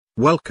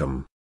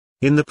Welcome.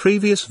 In the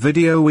previous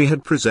video we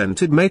had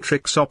presented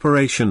matrix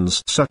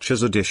operations such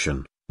as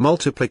addition,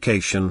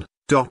 multiplication,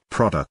 dot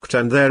product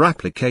and their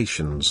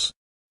applications.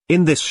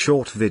 In this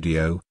short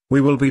video,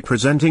 we will be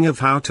presenting of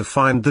how to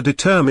find the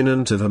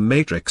determinant of a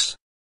matrix.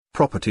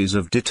 Properties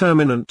of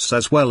determinants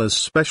as well as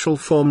special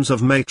forms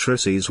of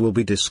matrices will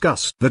be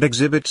discussed that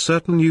exhibit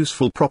certain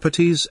useful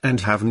properties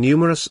and have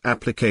numerous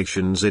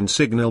applications in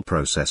signal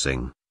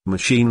processing,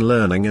 machine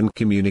learning and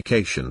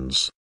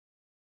communications.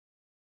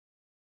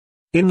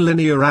 In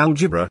linear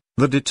algebra,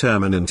 the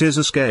determinant is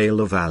a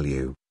scalar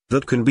value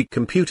that can be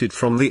computed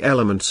from the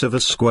elements of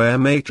a square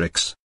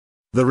matrix.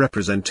 The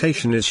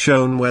representation is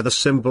shown where the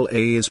symbol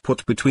A is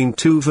put between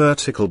two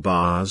vertical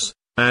bars,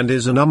 and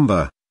is a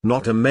number,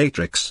 not a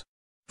matrix.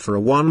 For a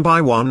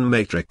 1-by-1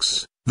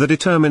 matrix, the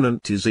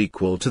determinant is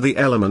equal to the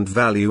element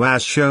value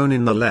as shown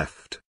in the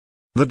left.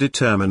 The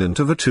determinant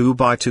of a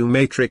 2-by-2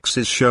 matrix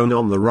is shown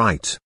on the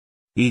right.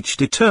 Each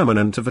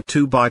determinant of a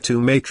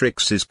 2-by-2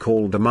 matrix is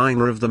called a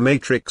minor of the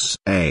matrix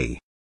A.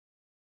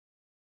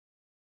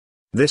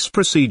 This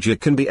procedure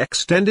can be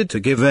extended to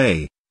give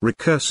a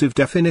recursive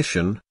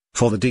definition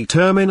for the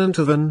determinant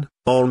of an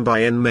on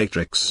by n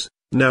matrix,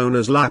 known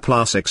as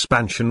Laplace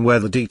expansion, where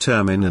the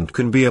determinant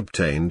can be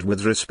obtained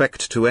with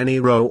respect to any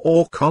row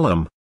or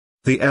column.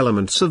 The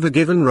elements of a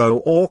given row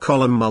or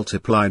column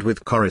multiplied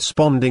with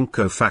corresponding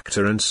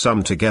cofactor and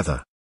summed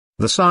together.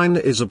 The sign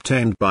is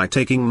obtained by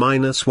taking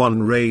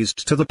 -1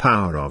 raised to the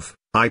power of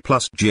I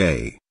plus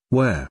j,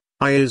 where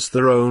I is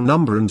the row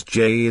number and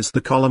j is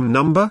the column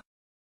number.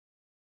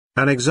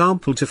 An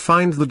example to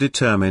find the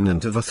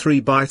determinant of a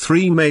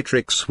 3-by-3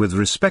 matrix with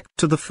respect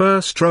to the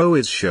first row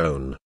is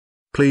shown.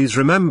 Please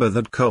remember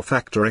that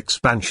cofactor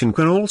expansion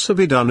can also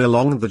be done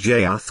along the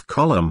jth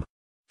column.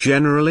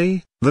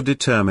 Generally, the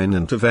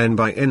determinant of n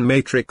by n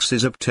matrix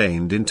is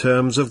obtained in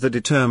terms of the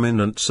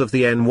determinants of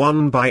the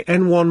n1 by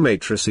n1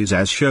 matrices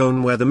as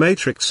shown where the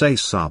matrix A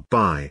sub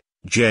by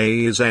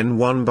j is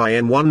n1 by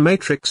n1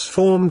 matrix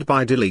formed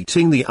by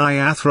deleting the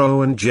ith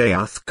row and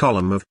jth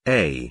column of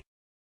A.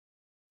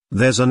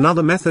 There's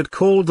another method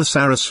called the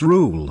Saris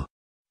rule.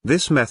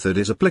 This method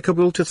is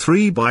applicable to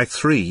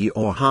 3-by-3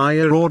 or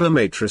higher order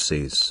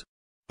matrices.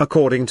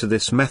 According to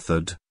this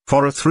method,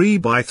 for a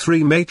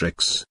 3-by-3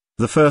 matrix,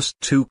 the first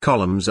two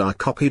columns are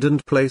copied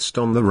and placed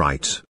on the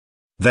right.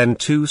 Then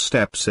two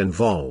steps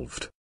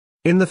involved.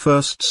 In the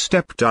first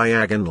step,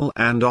 diagonal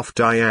and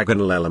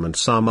off-diagonal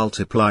elements are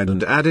multiplied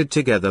and added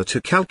together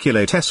to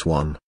calculate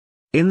S1.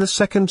 In the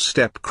second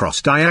step,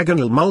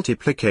 cross-diagonal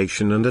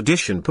multiplication and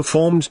addition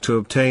performed to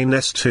obtain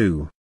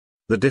S2.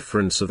 The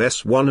difference of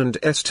S1 and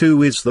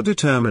S2 is the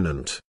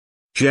determinant.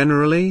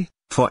 Generally,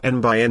 for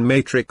n by n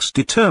matrix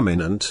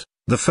determinant,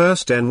 the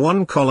first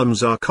n1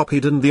 columns are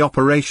copied and the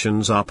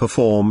operations are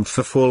performed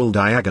for full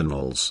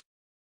diagonals.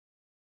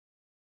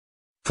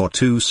 For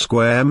two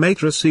square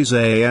matrices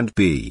A and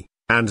B,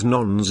 and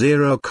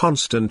non-zero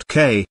constant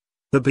K,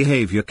 the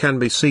behavior can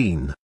be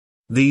seen.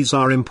 These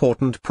are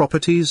important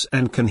properties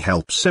and can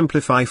help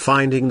simplify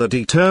finding the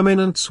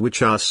determinants,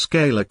 which are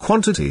scalar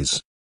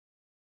quantities.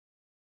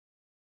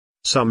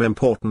 Some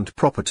important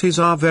properties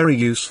are very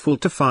useful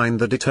to find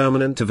the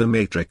determinant of a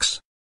matrix.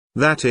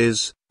 That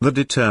is, the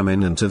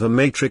determinant of a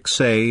matrix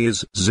A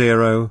is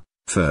 0,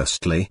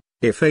 firstly,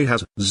 if A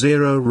has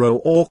 0 row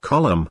or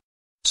column.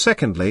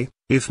 Secondly,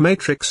 if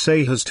matrix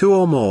A has two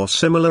or more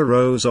similar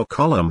rows or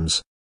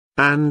columns.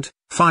 And,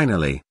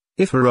 finally,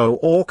 if a row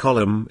or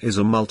column is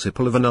a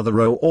multiple of another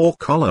row or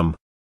column.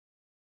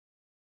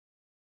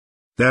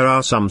 There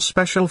are some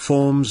special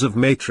forms of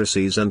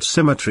matrices and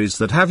symmetries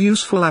that have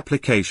useful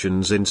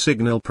applications in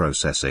signal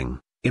processing,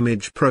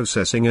 image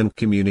processing and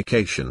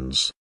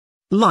communications.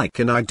 Like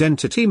an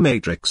identity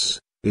matrix,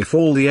 if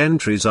all the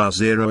entries are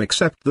 0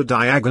 except the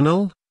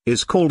diagonal,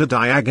 is called a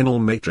diagonal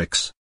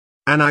matrix.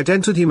 An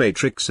identity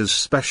matrix is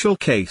special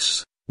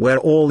case, where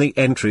all the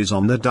entries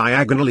on the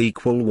diagonal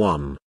equal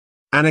 1.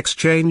 An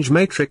exchange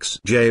matrix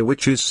J,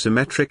 which is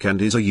symmetric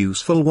and is a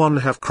useful one,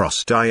 have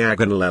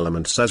cross-diagonal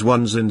elements as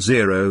 1s and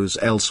 0s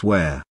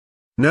elsewhere.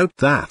 Note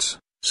that,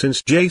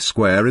 since J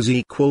square is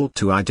equal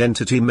to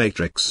identity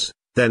matrix,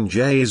 then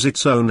J is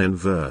its own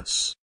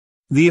inverse.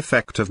 The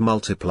effect of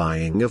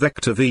multiplying a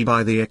vector V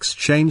by the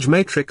exchange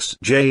matrix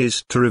J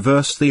is to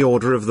reverse the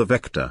order of the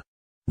vector.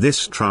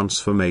 This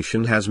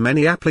transformation has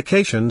many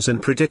applications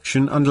in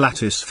prediction and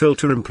lattice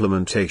filter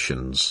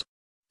implementations.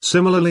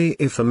 Similarly,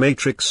 if a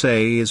matrix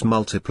A is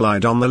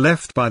multiplied on the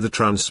left by the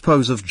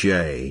transpose of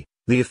J,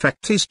 the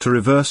effect is to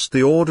reverse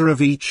the order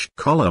of each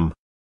column.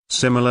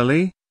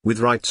 Similarly, with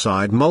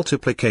right-side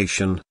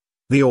multiplication,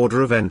 the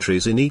order of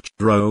entries in each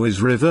row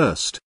is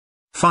reversed.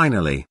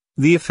 Finally,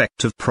 the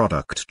effect of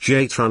product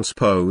J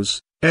transpose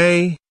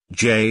A,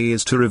 J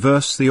is to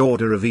reverse the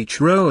order of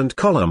each row and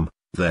column,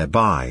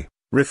 thereby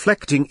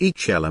reflecting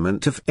each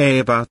element of A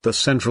about the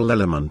central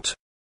element.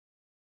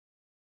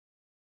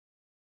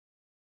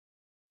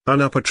 An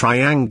upper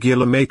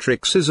triangular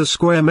matrix is a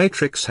square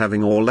matrix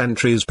having all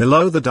entries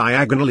below the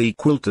diagonal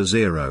equal to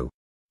 0.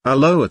 A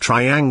lower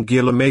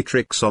triangular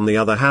matrix on the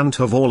other hand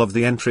have all of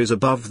the entries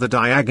above the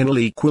diagonal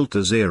equal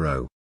to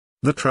 0.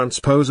 The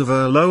transpose of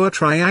a lower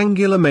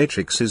triangular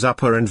matrix is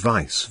upper and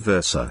vice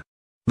versa.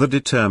 The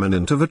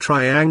determinant of a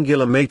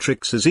triangular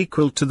matrix is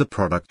equal to the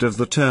product of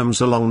the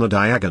terms along the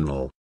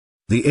diagonal.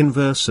 The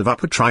inverse of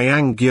upper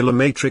triangular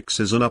matrix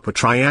is an upper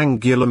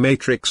triangular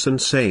matrix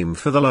and same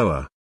for the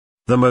lower.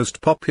 The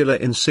most popular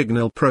in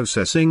signal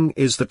processing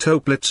is the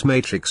Toeplitz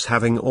matrix,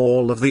 having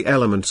all of the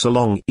elements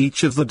along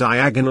each of the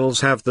diagonals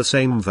have the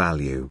same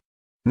value.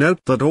 Note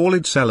that all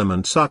its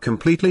elements are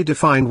completely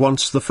defined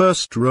once the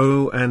first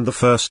row and the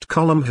first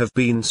column have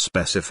been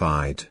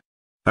specified.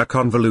 A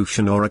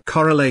convolution or a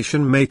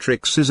correlation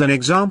matrix is an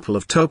example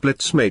of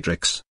Toeplitz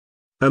matrix.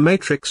 A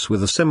matrix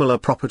with a similar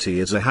property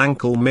is a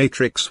Hankel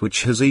matrix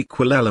which has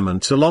equal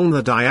elements along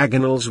the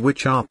diagonals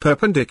which are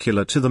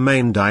perpendicular to the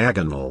main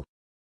diagonal.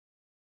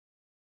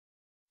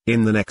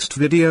 In the next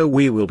video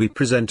we will be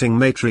presenting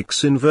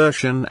matrix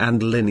inversion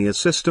and linear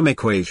system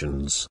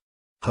equations.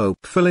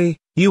 Hopefully,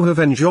 you have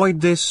enjoyed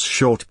this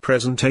short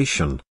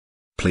presentation.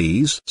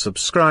 Please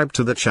subscribe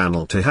to the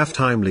channel to have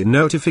timely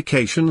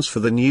notifications for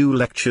the new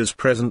lectures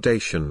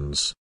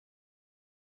presentations.